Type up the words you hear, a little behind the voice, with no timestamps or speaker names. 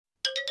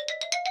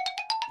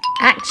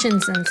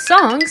Actions and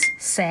songs,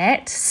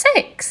 set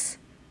 6.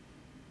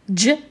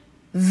 J,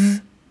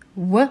 V,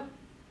 W,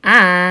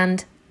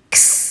 and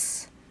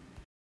X.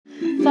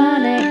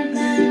 Phonics,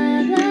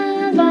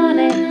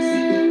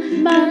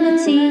 phonics, Mama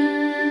T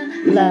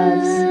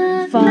loves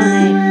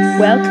phonics.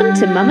 Welcome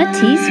to Mama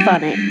T's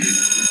Phonics.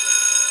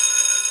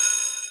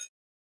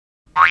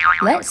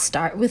 Let's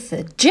start with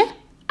the J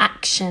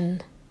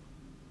action.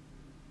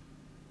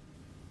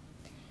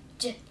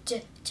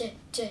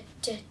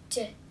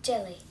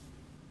 Jelly.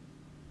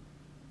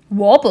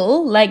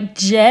 Wobble like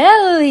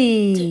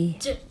jelly.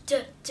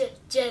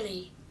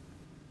 Jelly.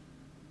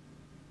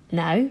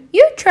 Now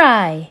you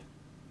try.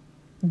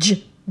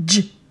 J,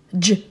 j,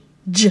 j,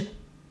 j.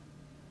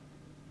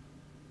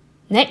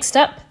 Next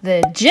up,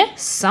 the J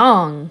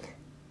song.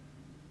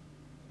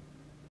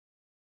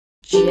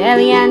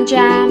 Jelly and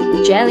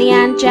jam,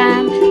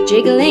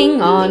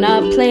 jiggling on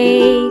a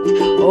plate.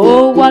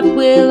 Oh, what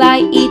will I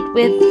eat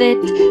with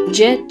it?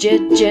 J, j,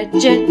 j,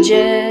 j,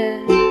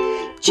 j.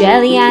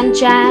 Jelly and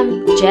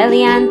jam,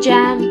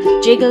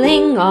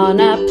 jiggling on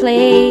a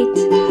plate.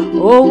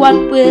 Oh, what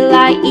will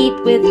I eat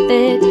with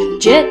it?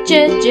 J,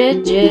 j,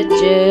 j, j,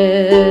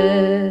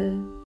 j.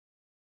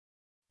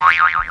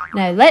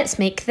 Now let's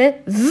make the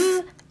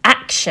V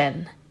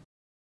action.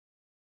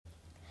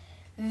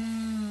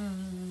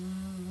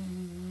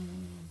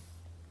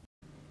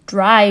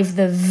 Drive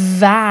the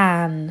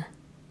van.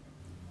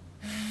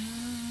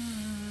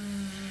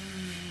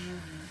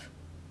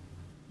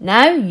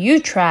 Now you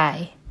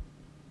try.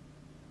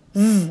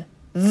 V,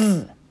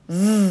 v,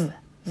 v,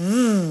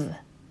 v.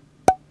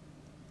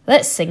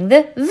 Let's sing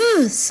the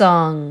V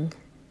song.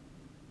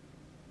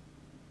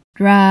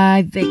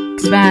 Drive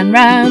Vix van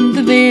round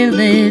the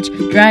village.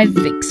 Drive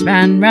Vix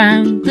van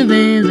round the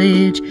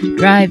village.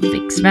 Drive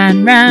Vix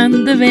van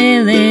round the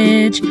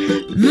village.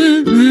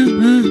 V, v, v,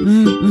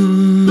 v,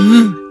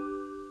 v.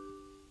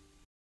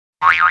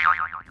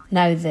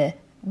 Now the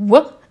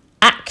W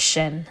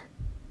action.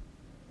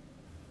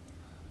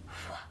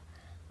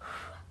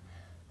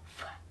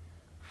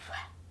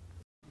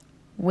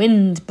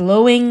 Wind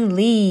blowing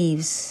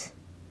leaves.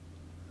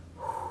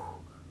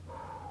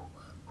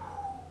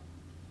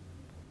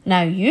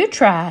 Now you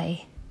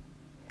try.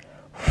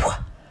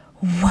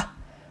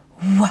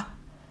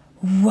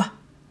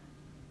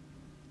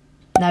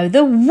 Now the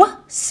W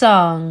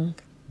song.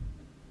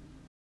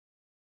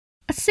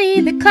 I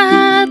see the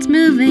clouds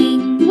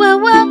moving, whoa,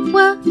 whoa,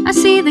 whoa. I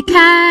see the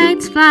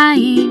kites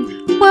flying,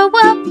 whoa,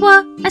 whoa,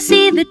 whoa. I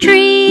see the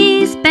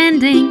trees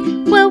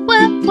bending, whoa,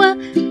 whoa, whoa.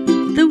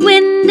 The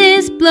wind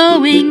is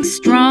blowing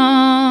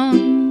strong.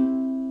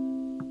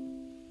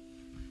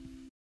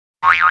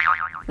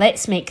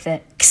 Let's make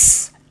the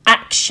X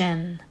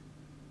action.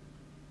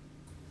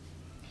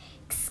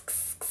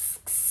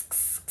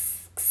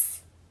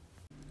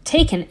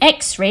 Take an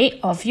X-ray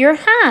of your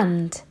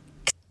hand.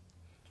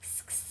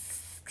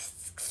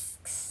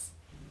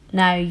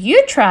 Now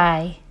you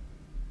try.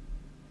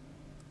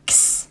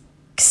 X,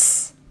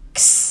 x,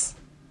 x,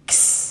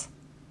 x.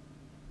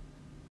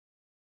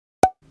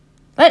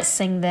 Let's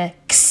sing the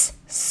X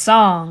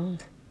song.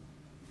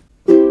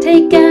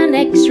 Take an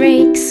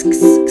X-ray, x,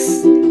 x,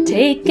 x.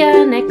 Take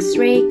an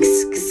X-ray,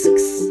 x, x,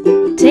 x.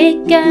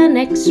 Take an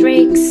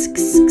X-ray, x,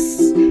 x,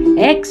 x.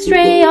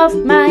 X-ray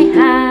of my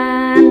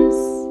hands.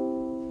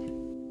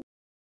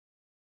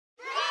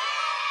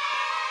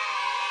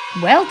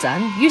 Well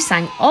done, you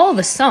sang all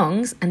the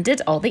songs and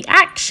did all the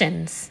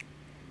actions.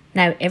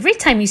 Now every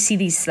time you see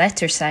these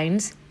letter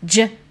sounds,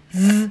 J,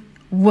 V,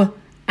 W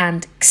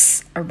and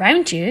X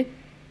around you,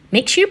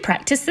 make sure you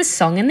practice the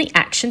song and the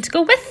action to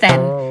go with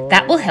them.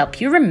 That will help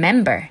you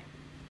remember.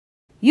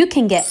 You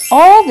can get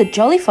all the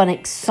Jolly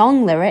Phonics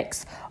song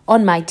lyrics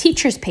on my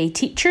Teachers Pay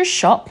Teachers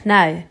shop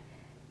now.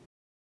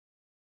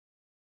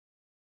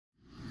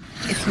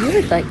 If you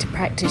would like to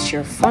practice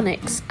your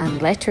phonics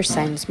and letter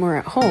sounds more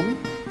at home,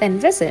 then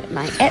visit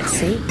my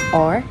Etsy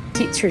or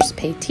Teachers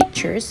Pay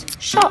Teachers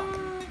shop.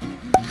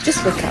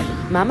 Just look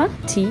up Mama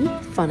T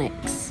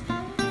Phonics.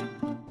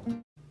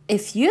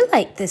 If you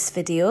like this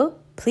video,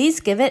 please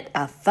give it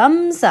a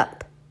thumbs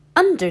up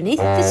underneath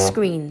the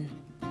screen.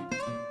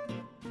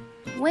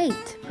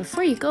 Wait,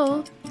 before you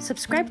go,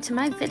 subscribe to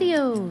my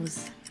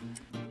videos.